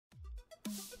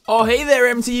Oh, hey there,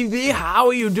 MTV. How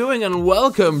are you doing? And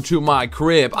welcome to my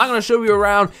crib. I'm going to show you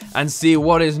around and see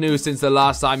what is new since the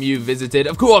last time you visited.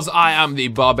 Of course, I am the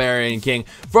Barbarian King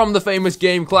from the famous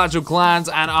game Clash of Clans,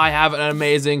 and I have an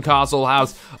amazing castle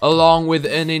house along with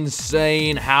an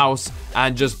insane house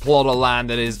and just plot of land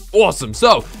that is awesome.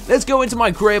 So, let's go into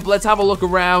my crib. Let's have a look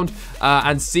around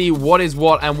and see what is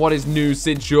what and what is new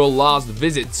since your last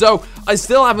visit. So, I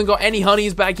still haven't got any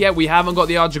honeys back yet. We haven't got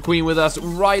the Archer Queen with us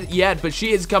right yet, but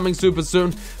she is coming super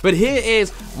soon. But here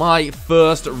is my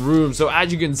first room. So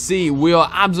as you can see, we are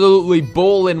absolutely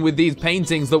balling with these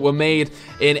paintings that were made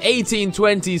in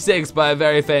 1826 by a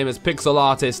very famous pixel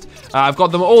artist. I've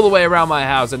got them all the way around my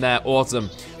house and they're awesome.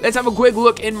 Let's have a quick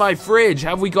look in my fridge.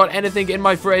 Have we got anything in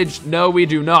my fridge? No, we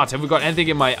do not. Have we got anything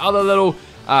in my other little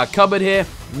cupboard here?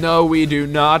 No, we do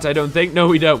not. I don't think. No,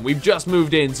 we don't. We've just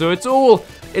moved in, so it's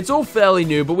all fairly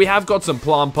new, but we have got some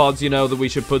plant pods, you know, that we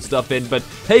should put stuff in. But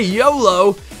hey,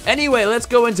 YOLO! Anyway, let's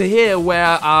go into here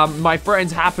where my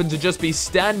friends happen to just be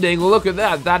standing. Look at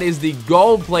that. That is the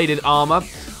gold-plated armor.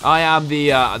 I am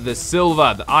the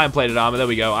silver, the iron-plated armor. There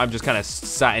we go. I'm just kind of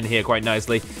sat in here quite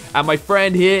nicely. And my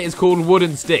friend here is called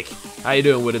Wooden Stick. How you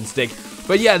doing, Wooden Stick?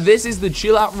 But yeah, this is the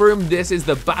chill-out room. This is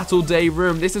the battle day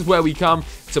room. This is where we come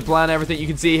to plan everything. You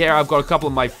can see here I've got a couple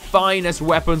of my finest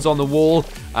weapons on the wall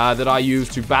that I use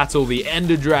to battle the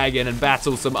Ender Dragon and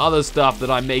battle some other stuff that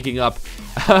I'm making up.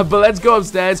 But let's go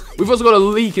upstairs. We've also got a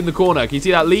leak in the corner. Can you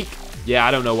see that leak? Yeah,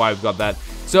 I don't know why we've got that.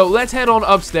 So let's head on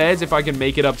upstairs if I can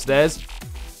make it upstairs.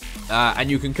 And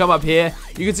you can come up here.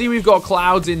 You can see we've got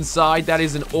clouds inside. That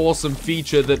is an awesome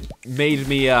feature that made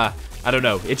me, I don't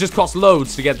know. It just costs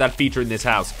loads to get that feature in this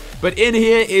house. But in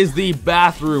here is the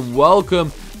bathroom.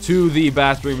 Welcome to the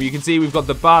bathroom. You can see we've got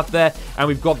the bath there and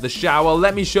we've got the shower.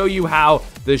 Let me show you how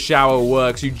the shower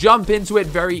works. You jump into it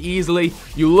very easily.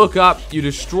 You look up. You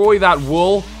destroy that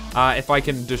wool. If I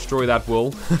can destroy that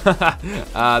wool.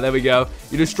 There we go.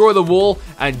 You destroy the wool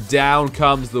and down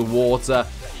comes the water.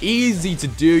 Easy to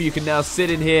do. You can now sit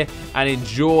in here and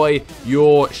enjoy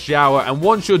your shower. And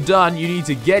once you're done, you need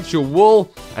to get your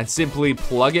wool and simply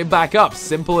plug it back up.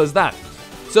 Simple as that.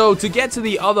 So to get to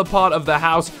the other part of the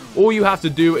house, all you have to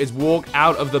do is walk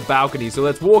out of the balcony. So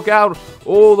let's walk out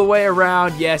all the way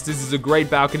around. Yes, this is a great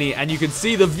balcony. And you can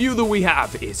see the view that we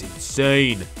have is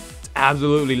insane. It's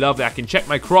absolutely lovely. I can check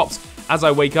my crops as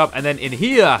I wake up. And then in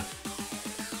here,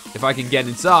 if I can get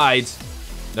inside.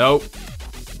 Nope.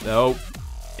 Nope.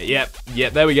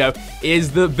 Yep, there we go,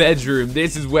 is the bedroom.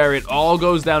 This is where it all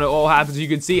goes down, it all happens. You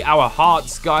can see our heart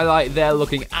skylight there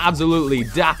looking absolutely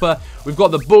dapper. We've got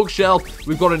the bookshelf,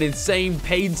 we've got an insane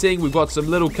painting, we've got some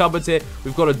little cupboards here,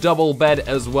 we've got a double bed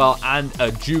as well, and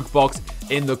a jukebox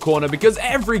in the corner, because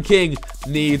every king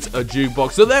needs a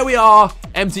jukebox. So there we are,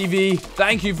 MTV.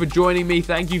 Thank you for joining me,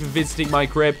 thank you for visiting my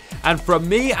crib, and from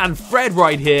me and Fred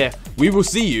right here, we will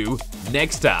see you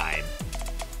next time.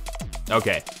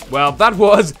 Okay, well, that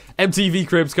was MTV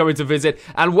Cribs coming to visit,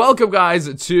 and welcome,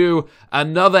 guys, to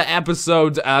another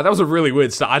episode. That was a really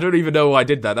weird start. I don't even know why I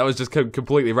did that. That was just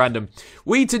completely random.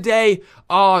 We today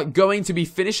are going to be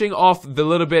finishing off the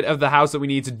little bit of the house that we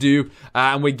need to do,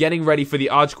 and we're getting ready for the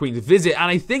Archer Queen to visit,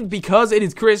 and I think because it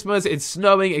is Christmas, it's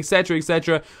snowing, etc.,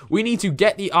 etc., we need to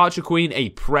get the Archer Queen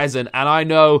a present, and I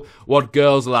know what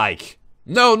girls like.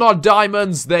 No, not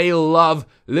diamonds. They love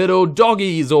little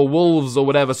doggies or wolves or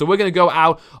whatever. So we're going to go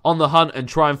out on the hunt and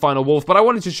try and find a wolf. But I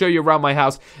wanted to show you around my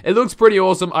house. It looks pretty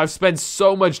awesome. I've spent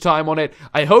so much time on it.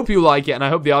 I hope you like it and I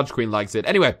hope the Archer Queen likes it.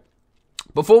 Anyway,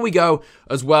 before we go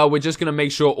as well, we're just going to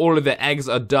make sure all of the eggs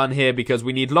are done here because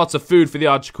we need lots of food for the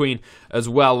Archer Queen as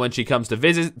well when she comes to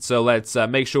visit. So let's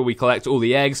make sure we collect all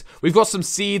the eggs. We've got some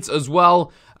seeds as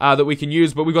well that we can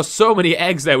use, but we've got so many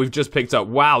eggs there we've just picked up.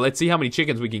 Wow, let's see how many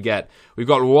chickens we can get. We've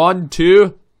got 1,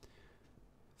 2,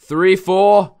 3,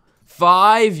 4,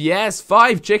 5. Yes,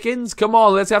 5 chickens. Come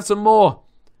on, let's have some more.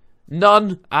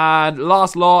 None. And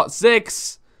last lot,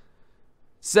 6,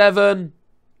 7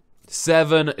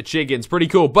 chickens. Pretty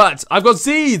cool. But I've got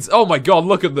seeds. Oh my god,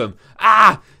 look at them.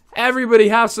 Everybody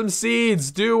have some seeds.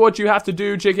 Do what you have to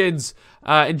do, chickens.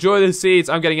 Enjoy the seeds.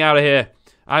 I'm getting out of here.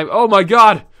 Oh my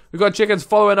god. We've got chickens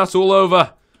following us all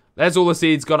over. There's all the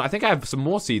seeds gone. I think I have some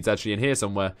more seeds actually in here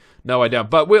somewhere. No, I don't.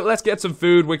 But let's get some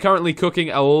food. We're currently cooking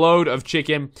a load of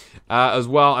chicken as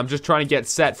well. I'm just trying to get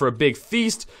set for a big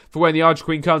feast for when the Archer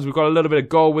Queen comes. We've got a little bit of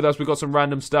gold with us. We've got some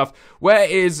random stuff.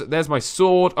 There's my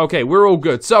sword. Okay, we're all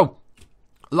good. So,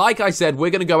 like I said,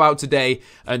 we're going to go out today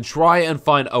and try and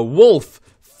find a wolf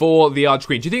for the Archer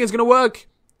Queen. Do you think it's going to work?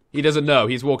 He doesn't know.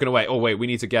 He's walking away. Oh, wait. We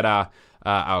need to get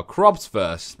our crops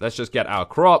first. Let's just get our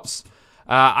crops.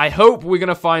 I hope we're going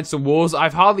to find some wolves.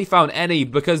 I've hardly found any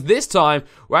because this time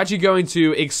we're actually going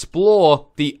to explore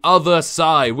the other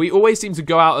side. We always seem to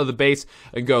go out of the base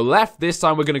and go left. This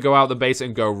time we're going to go out of the base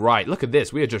and go right. Look at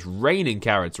this. We are just raining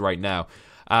carrots right now.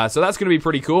 So that's going to be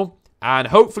pretty cool. And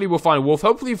hopefully we'll find a wolf.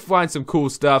 Hopefully we'll find some cool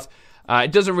stuff.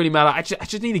 It doesn't really matter. I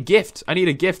just need a gift. I need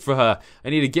a gift for her. I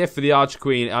need a gift for the Archer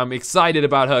Queen. I'm excited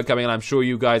about her coming, and I'm sure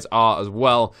you guys are as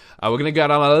well. We're going to go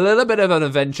down a little bit of an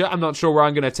adventure. I'm not sure where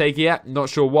I'm going to take it yet. I'm not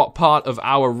sure what part of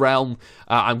our realm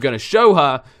I'm going to show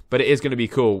her, but it is going to be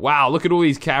cool. Wow, look at all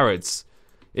these carrots.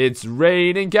 It's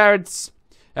raining carrots.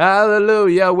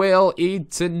 Hallelujah, we'll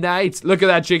eat tonight. Look at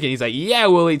that chicken. He's like, yeah,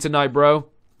 we'll eat tonight, bro.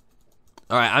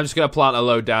 All right, I'm just going to plant a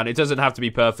load down. It doesn't have to be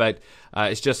perfect.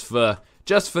 It's just for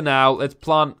now. Let's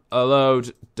plant a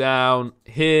load down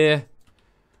here.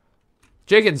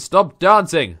 Chickens, stop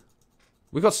dancing.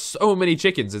 We've got so many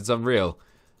chickens, it's unreal.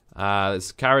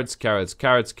 It's carrots, carrots,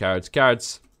 carrots, carrots,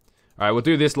 carrots. Alright, we'll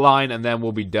do this line and then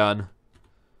we'll be done.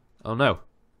 Oh no.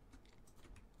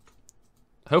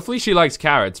 Hopefully she likes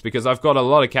carrots because I've got a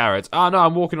lot of carrots. Oh no,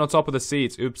 I'm walking on top of the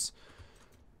seeds. Oops.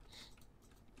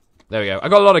 There we go. I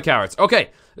got a lot of carrots.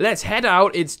 Okay, let's head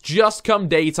out. It's just come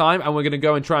daytime, and we're going to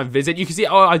go and try and visit. You can see,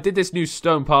 oh, I did this new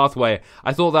stone pathway.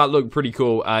 I thought that looked pretty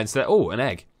cool. Oh, an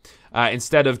egg.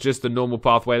 Instead of just the normal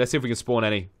pathway. Let's see if we can spawn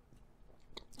any.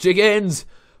 Chickens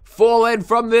falling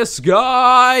from the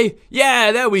sky.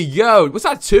 Yeah, there we go. Was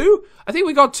that 2? I think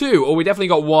we got 2. Or we definitely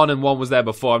got 1, and 1 was there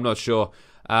before. I'm not sure.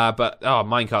 But, oh,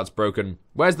 minecart's broken.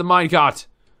 Where's the minecart?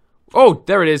 Oh,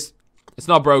 there it is. It's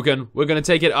not broken. We're going to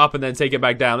take it up and then take it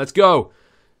back down. Let's go.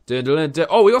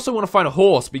 Oh, we also want to find a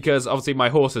horse because obviously my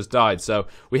horse has died. So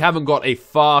we haven't got a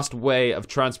fast way of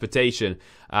transportation,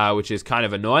 which is kind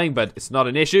of annoying, but it's not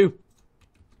an issue.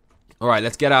 All right,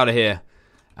 let's get out of here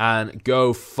and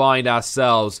go find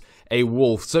ourselves a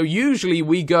wolf. So usually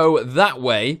we go that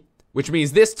way, which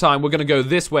means this time we're going to go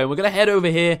this way. And we're going to head over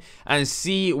here and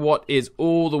see what is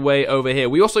all the way over here.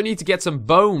 We also need to get some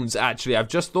bones, actually. I've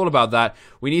just thought about that.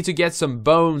 We need to get some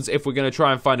bones if we're going to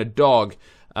try and find a dog.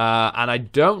 And I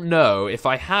don't know if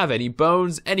I have any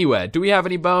bones anywhere. Do we have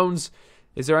any bones?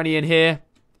 Is there any in here?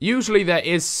 Usually there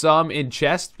is some in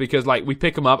chests because, like, we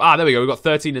pick them up. Ah, there we go. We've got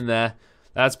 13 in there.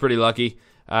 That's pretty lucky.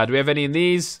 Do we have any in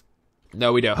these?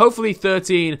 No, we don't. Hopefully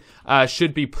 13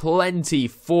 should be plenty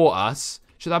for us.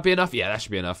 Should that be enough? Yeah, that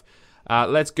should be enough.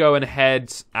 Let's go and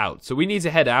head out. So we need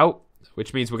to head out,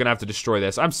 which means we're going to have to destroy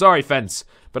this. I'm sorry, fence,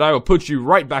 but I will put you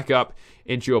right back up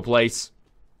into your place.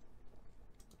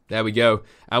 There we go.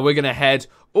 And we're going to head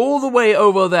all the way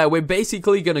over there. We're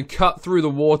basically going to cut through the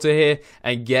water here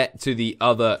and get to the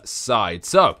other side.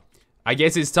 So, I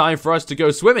guess it's time for us to go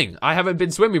swimming. I haven't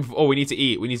been swimming before. Oh, we need to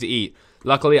eat. We need to eat.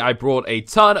 Luckily, I brought a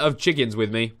ton of chickens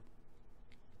with me.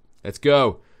 Let's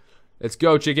go. Let's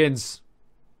go, chickens.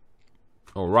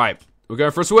 Alright, we're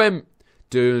going for a swim.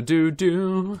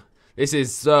 This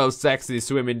is so sexy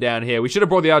swimming down here. We should have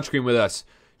brought the Archer Queen with us.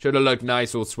 Should have looked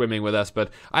nice all swimming with us, but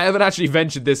I haven't actually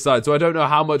ventured this side, so I don't know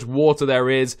how much water there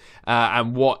is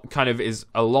and what kind of is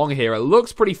along here. It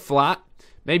looks pretty flat.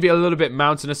 Maybe a little bit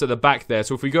mountainous at the back there.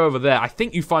 So if we go over there, I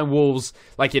think you find wolves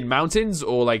like in mountains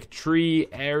or like tree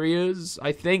areas,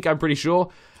 I think. I'm pretty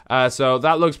sure. So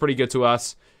that looks pretty good to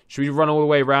us. Should we run all the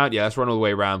way around? Yeah, let's run all the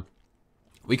way around.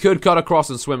 We could cut across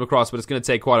and swim across, but it's going to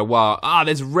take quite a while. Ah,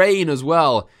 there's rain as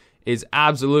well. It's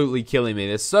absolutely killing me.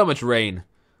 There's so much rain.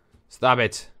 Stop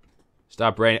it.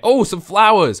 Stop raining. Oh, some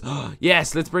flowers.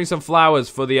 Yes, let's bring some flowers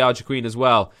for the Archer Queen as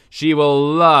well. She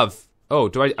will love... Oh,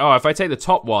 if I take the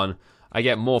top one, I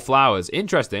get more flowers.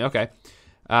 Interesting, okay.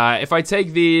 If I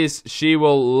take these, she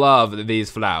will love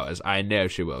these flowers. I know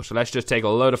she will. So let's just take a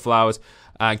load of flowers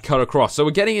and cut across. So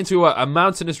we're getting into a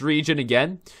mountainous region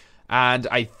again. And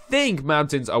I think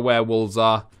mountains are where wolves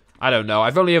are. I don't know.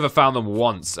 I've only ever found them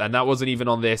once, and that wasn't even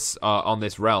on this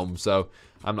realm. So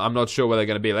I'm not sure where they're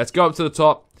going to be. Let's go up to the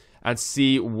top and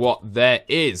see what there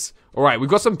is. All right, we've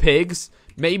got some pigs.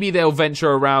 Maybe they'll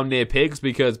venture around near pigs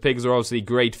because pigs are obviously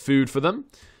great food for them.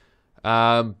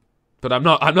 But I'm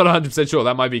not 100% sure.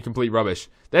 That might be complete rubbish.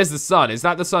 There's the sun. Is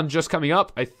that the sun just coming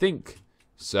up? I think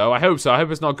so. I hope so. I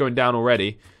hope it's not going down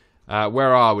already.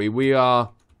 Where are we? We are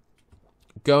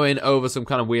going over some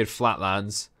kind of weird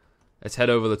flatlands. Let's head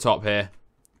over the top here.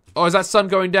 Oh, is that sun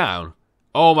going down?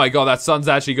 Oh my god, that sun's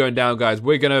actually going down, guys.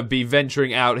 We're going to be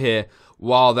venturing out here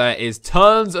while there is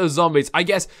tons of zombies. I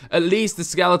guess at least the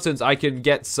skeletons, I can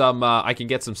get some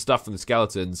stuff from the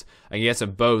skeletons. I can get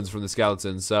some bones from the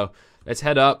skeletons. So let's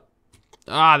head up.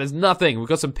 Ah, there's nothing. We've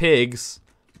got some pigs.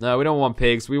 No, we don't want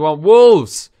pigs. We want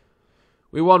wolves.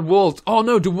 We want wolves. Oh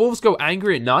no, do wolves go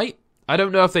angry at night? I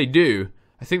don't know if they do.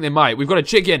 I think they might. We've got a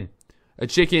chicken. A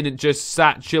chicken just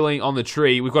sat chilling on the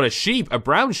tree. We've got a sheep, a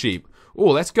brown sheep. Oh,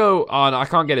 let's go. Oh, no, I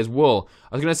can't get his wool.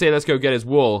 I was going to say let's go get his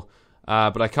wool,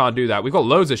 but I can't do that. We've got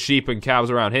loads of sheep and cows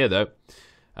around here, though.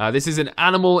 This is an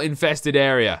animal-infested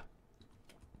area.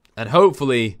 And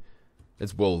hopefully,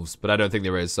 it's wolves, but I don't think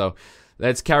there is. So,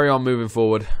 let's carry on moving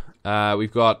forward.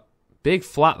 We've got big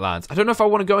flatlands. I don't know if I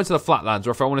want to go into the flatlands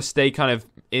or if I want to stay kind of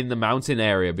in the mountain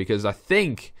area, because I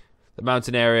think the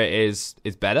mountain area is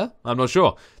better. I'm not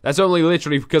sure. That's only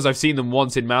literally because I've seen them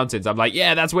once in mountains. I'm like,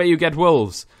 yeah, that's where you get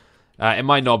wolves. It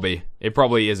might not be. It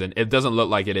probably isn't. It doesn't look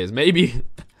like it is. Maybe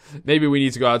we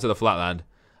need to go out to the flatland.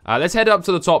 Let's head up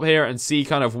to the top here and see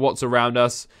kind of what's around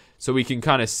us, so we can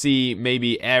kind of see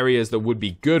maybe areas that would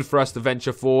be good for us to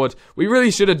venture forward. We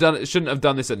really shouldn't have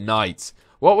done this at night.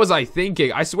 What was I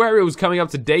thinking? I swear it was coming up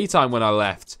to daytime when I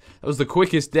left. That was the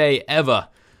quickest day ever.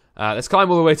 Let's climb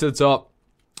all the way to the top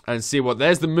and see what...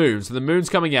 There's the moon. So the moon's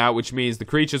coming out, which means the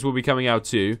creatures will be coming out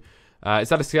too. Is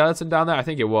that a skeleton down there? I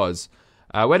think it was.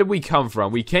 Where did we come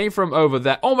from? We came from over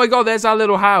there. Oh my god, there's our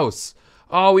little house.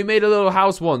 Oh, we made a little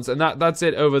house once, and that's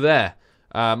it over there.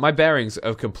 My bearings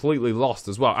are completely lost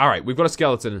as well. Alright, we've got a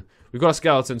skeleton. We've got a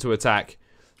skeleton to attack.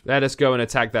 Let us go and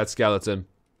attack that skeleton.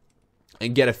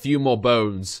 And get a few more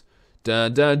bones.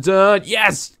 Dun dun dun.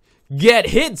 Yes! Get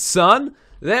hit, son!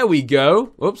 There we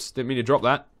go. Oops, didn't mean to drop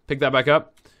that. Pick that back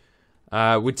up.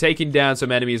 We're taking down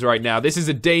some enemies right now. This is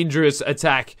a dangerous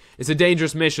attack. It's a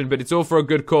dangerous mission, but it's all for a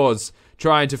good cause.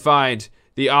 Trying to find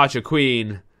the Archer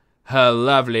Queen. Her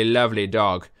lovely, lovely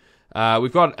dog.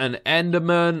 We've got an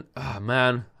Enderman. Oh,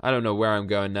 man. I don't know where I'm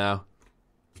going now.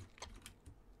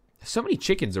 There's so many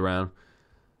chickens around.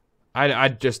 I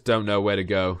just don't know where to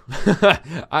go.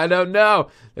 I don't know.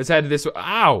 Let's head this way.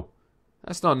 Ow!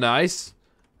 That's not nice.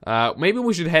 Maybe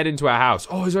we should head into our house.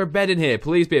 Oh, is there a bed in here?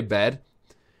 Please be a bed.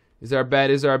 Is there a bed?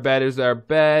 Is there a bed? Is there a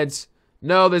bed?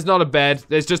 No, there's not a bed.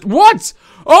 There's just... What?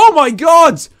 Oh my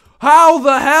god! How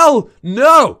the hell?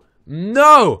 No!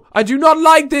 No! I do not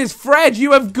like this! Fred,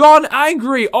 you have gone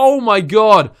angry! Oh my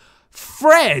god!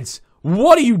 Fred!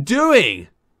 What are you doing?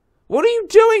 What are you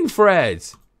doing, Fred?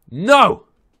 No!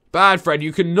 Bad, Fred.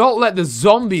 You cannot let the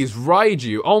zombies ride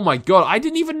you. Oh my god, I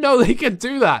didn't even know they could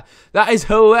do that. That is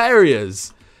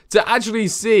hilarious. To actually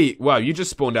see... Wow, you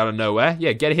just spawned out of nowhere.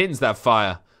 Yeah, get hit into that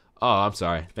fire. Oh, I'm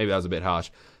sorry. Maybe that was a bit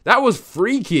harsh. That was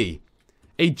freaky.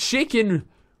 A chicken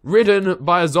ridden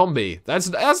by a zombie. That's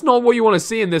not what you want to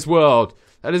see in this world.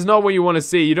 That is not what you want to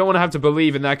see. You don't want to have to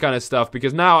believe in that kind of stuff,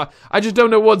 because now I just don't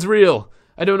know what's real.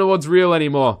 I don't know what's real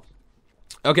anymore.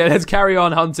 Okay, let's carry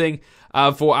on hunting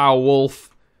for our wolf.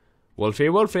 Wolfie,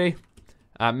 Wolfie.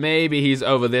 Maybe he's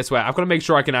over this way. I've got to make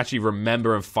sure I can actually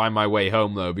remember and find my way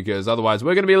home, though, because otherwise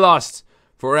we're going to be lost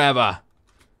forever.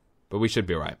 But we should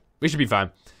be alright. We should be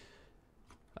fine.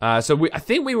 I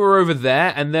think we were over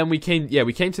there, and then we came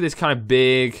to this kind of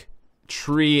big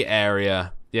tree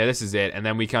area. Yeah, this is it. And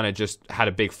then we kind of just had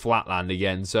a big flatland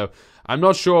again. So I'm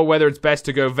not sure whether it's best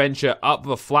to go venture up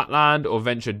the flatland or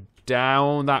venture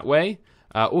down that way.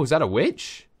 Oh, is that a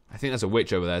witch? I think that's a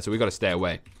witch over there, so we got to stay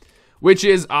away.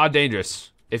 Witches are dangerous.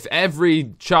 If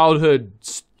every childhood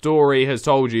story has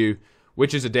told you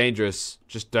witches are dangerous,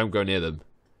 just don't go near them.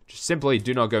 Just simply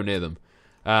do not go near them.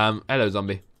 Hello,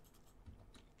 zombie.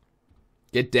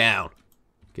 Get down.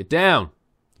 Get down.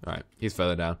 Alright, he's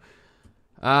further down.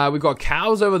 We've got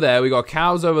cows over there. We got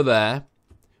cows over there.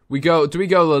 Do we go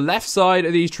the left side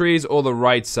of these trees or the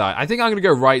right side? I think I'm going to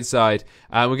go right side.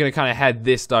 We're going to kind of head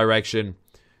this direction.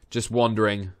 Just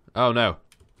wandering. Oh, no.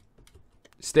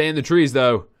 Stay in the trees,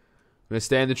 though. I'm going to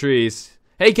stay in the trees.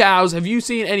 Hey, cows, have you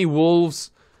seen any wolves?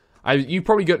 You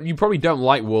probably don't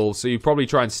like wolves, so you probably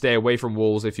try and stay away from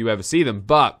wolves if you ever see them.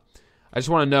 But I just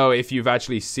want to know if you've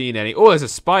actually seen any. Oh, there's a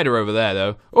spider over there,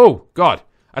 though. Oh, God.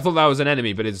 I thought that was an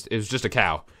enemy, but it was just a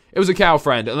cow. It was a cow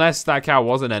friend. Unless that cow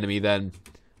was an enemy, then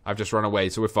I've just run away,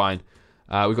 so we're fine.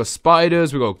 We've got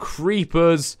spiders. We've got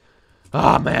creepers.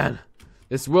 Ah, man.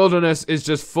 This wilderness is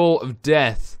just full of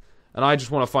death. And I just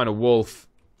want to find a wolf.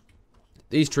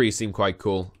 These trees seem quite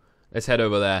cool. Let's head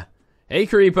over there. Hey,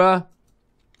 creeper.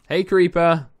 Hey,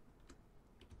 creeper.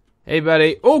 Hey,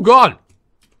 buddy. Oh, God.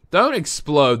 Don't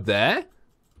explode there.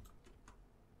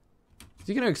 Is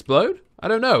he going to explode? I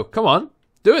don't know. Come on.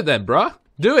 Do it then, bruh.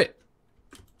 Do it.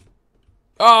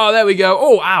 Oh, there we go.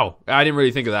 Oh, ow. I didn't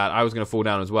really think of that. I was going to fall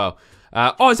down as well.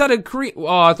 Oh, is that a creep? Oh,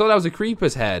 I thought that was a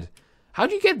creeper's head. How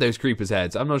do you get those creeper's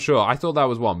heads? I'm not sure. I thought that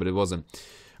was one, but it wasn't.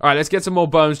 All right, let's get some more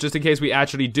bones just in case we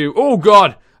actually do. Oh,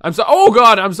 God. Oh,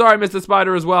 God. I'm sorry, Mr.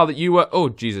 Spider, as well, that you were... Oh,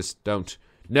 Jesus. Don't.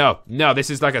 No. No, this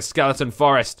is like a skeleton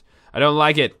forest. I don't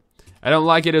like it. I don't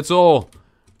like it at all.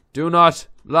 Do not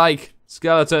like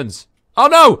skeletons. Oh,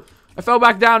 no. I fell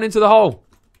back down into the hole.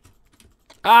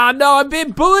 Ah, no, I'm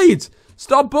being bullied.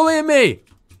 Stop bullying me.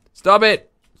 Stop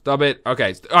it. Stop it.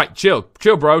 Okay, all right, chill.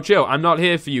 Chill, bro, chill. I'm not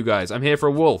here for you guys. I'm here for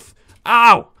a wolf.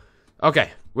 Ow.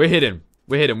 Okay, we're hidden.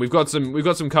 We're hidden. We've got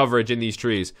some coverage in these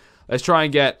trees. Let's try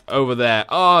and get over there.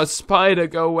 Oh, spider,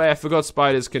 go away. I forgot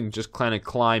spiders can just kind of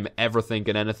climb everything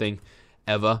and anything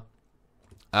ever.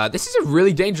 This is a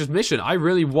really dangerous mission. I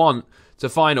really want to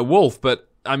find a wolf, but,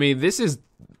 I mean, this is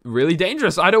really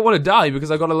dangerous. I don't want to die because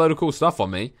I got a load of cool stuff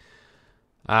on me.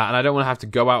 And I don't want to have to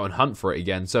go out and hunt for it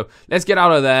again. So, let's get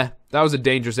out of there. That was a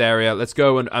dangerous area. Let's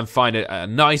go and find a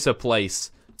nicer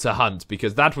place to hunt,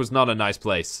 because that was not a nice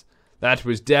place. That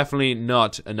was definitely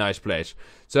not a nice place.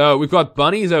 So, we've got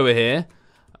bunnies over here.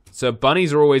 So,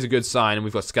 bunnies are always a good sign, and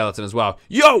we've got skeleton as well.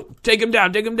 Yo! Take him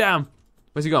down, take him down!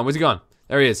 Where's he gone? Where's he gone?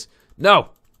 There he is. No!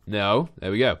 No.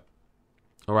 There we go.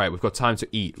 Alright, we've got time to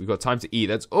eat. We've got time to eat.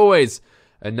 That's always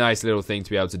a nice little thing to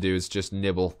be able to do, is just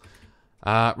nibble.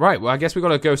 Right, well, I guess we've got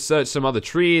to go search some other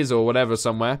trees or whatever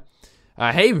somewhere.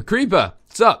 Hey, creeper!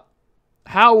 What's up?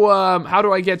 How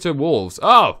do I get to wolves?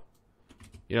 Oh!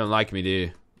 You don't like me, do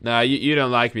you? No, you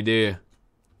don't like me, do you?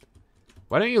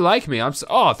 Why don't you like me?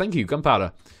 Oh, thank you,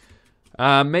 gunpowder.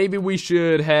 Maybe we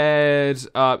should head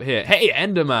up here. Hey,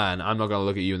 Enderman! I'm not gonna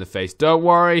look at you in the face. Don't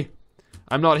worry.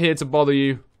 I'm not here to bother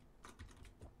you.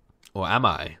 Or am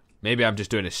I? Maybe I'm just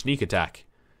doing a sneak attack.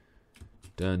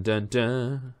 Dun, dun,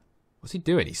 dun. What's he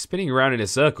doing? He's spinning around in a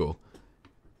circle.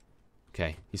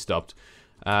 Okay, he stopped.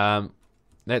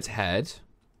 Let's head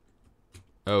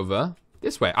over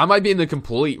this way. I might be in the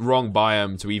complete wrong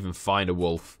biome to even find a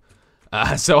wolf.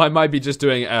 So I might be just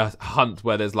doing a hunt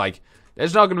where there's not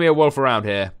going to be a wolf around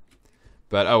here.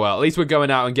 But oh well, at least we're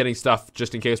going out and getting stuff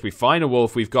just in case we find a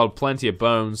wolf. We've got plenty of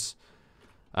bones.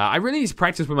 I really need to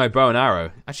practice with my bow and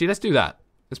arrow. Actually, let's do that.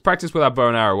 Let's practice with our bow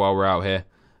and arrow while we're out here.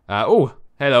 Oh,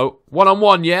 hello.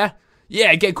 One-on-one, yeah?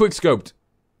 Yeah, get quick-scoped.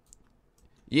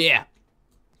 Yeah.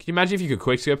 Can you imagine if you could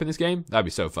quick-scope in this game? That'd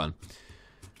be so fun.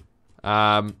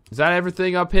 Is that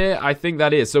everything up here? I think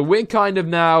that is. So we're kind of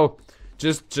now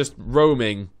just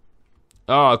roaming.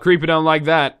 Oh, creeper don't like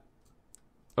that.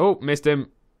 Oh, missed him.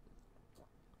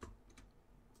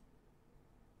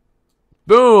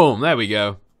 Boom! There we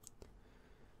go.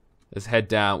 Let's head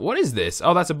down. What is this?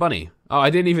 Oh, that's a bunny. Oh, I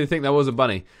didn't even think that was a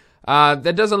bunny.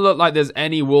 There doesn't look like there's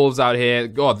any wolves out here.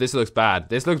 God, this looks bad.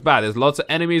 This looks bad. There's lots of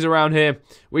enemies around here.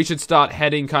 We should start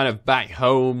heading kind of back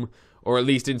home, or at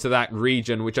least into that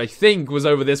region, which I think was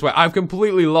over this way. I've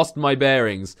completely lost my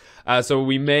bearings, so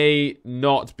we may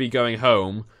not be going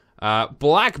home.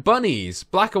 Black bunnies.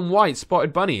 Black and white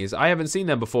spotted bunnies. I haven't seen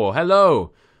them before.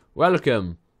 Hello.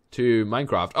 Welcome to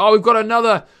Minecraft. Oh,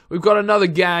 we've got another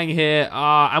gang here,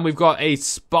 and we've got a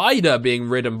spider being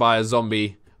ridden by a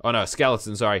zombie. Oh no, a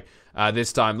skeleton, sorry.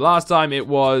 This time. Last time it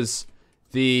was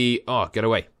the... Oh, get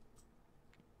away.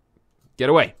 Get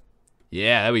away.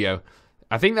 Yeah, there we go.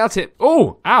 I think that's it.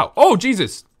 Oh, ow. Oh,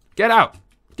 Jesus. Get out.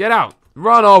 Get out.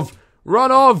 Run off.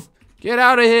 Run off. Get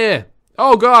out of here.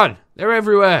 Oh, God. They're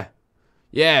everywhere.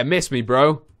 Yeah, miss me,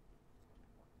 bro.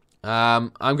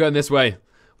 I'm going this way.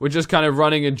 We're just kind of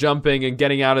running and jumping and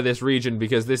getting out of this region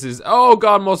because this is... Oh,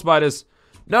 God, more spiders.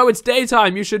 No, it's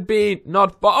daytime. You should be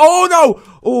not... Oh, no!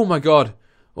 Oh, my God.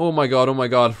 Oh, my God. Oh, my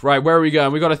God. Right, where are we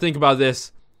going? We got to think about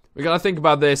this. We got to think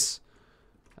about this.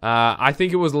 I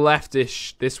think it was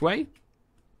leftish this way.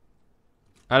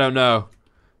 I don't know.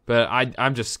 But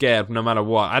I'm just scared no matter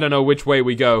what. I don't know which way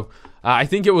we go. I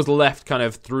think it was left kind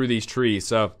of through these trees.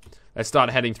 So let's start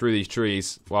heading through these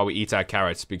trees while we eat our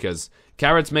carrots. Because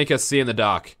carrots make us see in the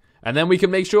dark. And then we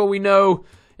can make sure we know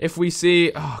if we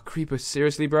see... Oh, creeper.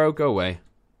 Seriously, bro? Go away.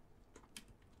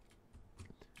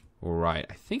 Alright.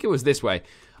 I think it was this way.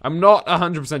 I'm not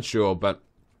 100% sure, but...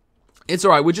 It's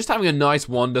alright, we're just having a nice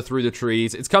wander through the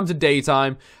trees. It's come to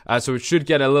daytime, so it should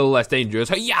get a little less dangerous.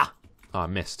 Hey-ya! Oh, I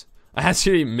missed. I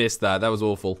actually missed that. That was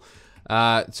awful.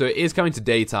 So it is coming to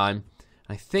daytime.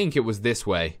 I think it was this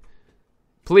way.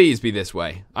 Please be this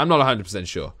way. I'm not 100%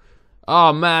 sure.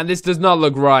 Oh, man, this does not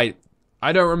look right.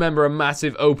 I don't remember a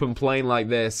massive open plain like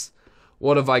this.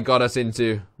 What have I got us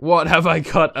into? What have I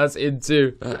got us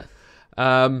into?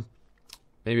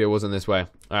 Maybe it wasn't this way.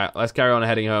 Alright, let's carry on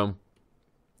heading home.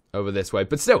 Over this way.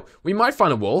 But still, we might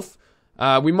find a wolf.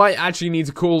 We might actually need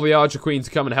to call the Archer Queen to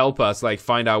come and help us, like,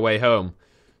 find our way home.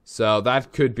 So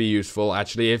that could be useful,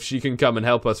 actually, if she can come and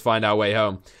help us find our way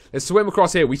home. Let's swim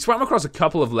across here. We swam across a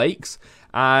couple of lakes,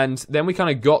 and then we kind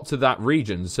of got to that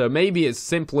region. So maybe it's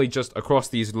simply just across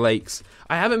these lakes.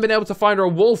 I haven't been able to find her a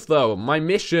wolf, though. My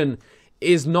mission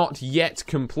is not yet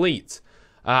complete.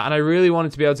 And I really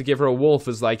wanted to be able to give her a wolf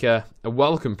as, like, a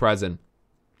welcome present.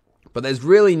 But there's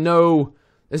really no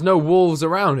there's no wolves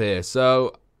around here.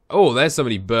 So, oh, there's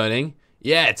somebody burning.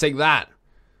 Yeah, take that.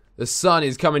 The sun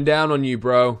is coming down on you,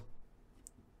 bro.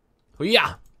 Oh,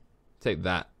 yeah. Take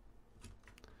that.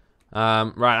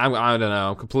 Right, I don't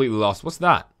know. I'm completely lost. What's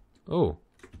that? Oh,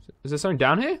 is there something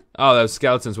down here? Oh, those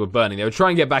skeletons were burning. They were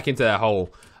trying to get back into their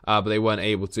hole, but they weren't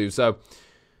able to. So,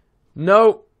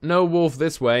 no wolf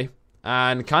this way.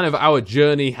 And kind of our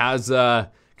journey has kind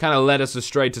of led us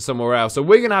astray to somewhere else. So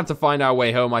we're going to have to find our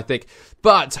way home, I think.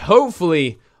 But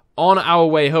hopefully, on our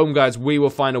way home, guys, we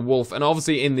will find a wolf. And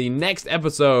obviously, in the next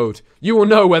episode, you will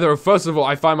know whether, first of all,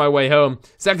 I find my way home.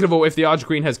 Second of all, if the Archer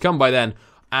Queen has come by then.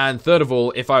 And third of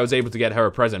all, if I was able to get her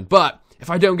a present. But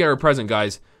if I don't get her a present,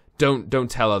 guys,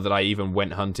 don't tell her that I even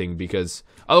went hunting, because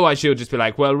otherwise she'll just be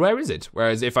like, well, where is it?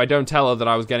 Whereas if I don't tell her that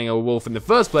I was getting a wolf in the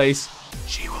first place,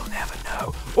 she will never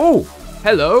know. Oh,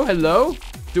 hello.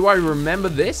 Do I remember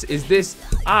this? Is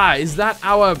that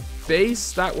our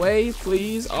base that way,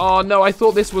 please? Oh, no, I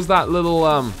thought this was that little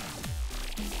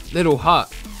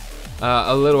hut.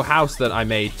 A little house that I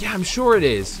made. Yeah, I'm sure it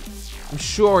is.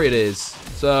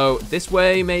 So, this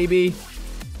way, maybe?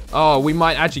 Oh, we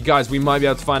might, actually, guys, we might be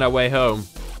able to find our way home.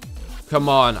 Come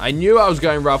on. I knew I was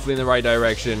going roughly in the right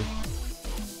direction.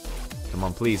 Come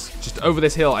on, please. Just over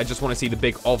this hill, I just want to see the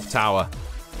big Ov tower.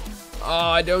 Oh,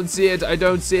 I don't see it.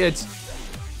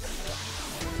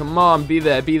 Come on, be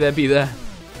there. It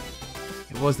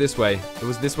was this way.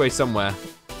 Somewhere.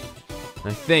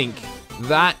 I think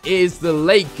that is the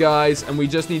lake, guys, and we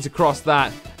just need to cross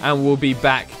that, and we'll be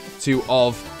back to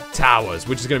Ov Towers,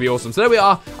 which is going to be awesome. So there we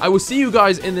are. I will see you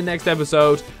guys in the next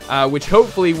episode, which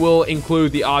hopefully will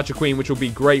include the Archer Queen, which will be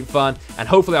great fun, and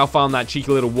hopefully I'll find that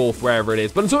cheeky little wolf wherever it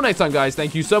is. But until next time, guys,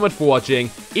 thank you so much for watching.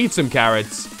 Eat some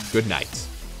carrots. Good night.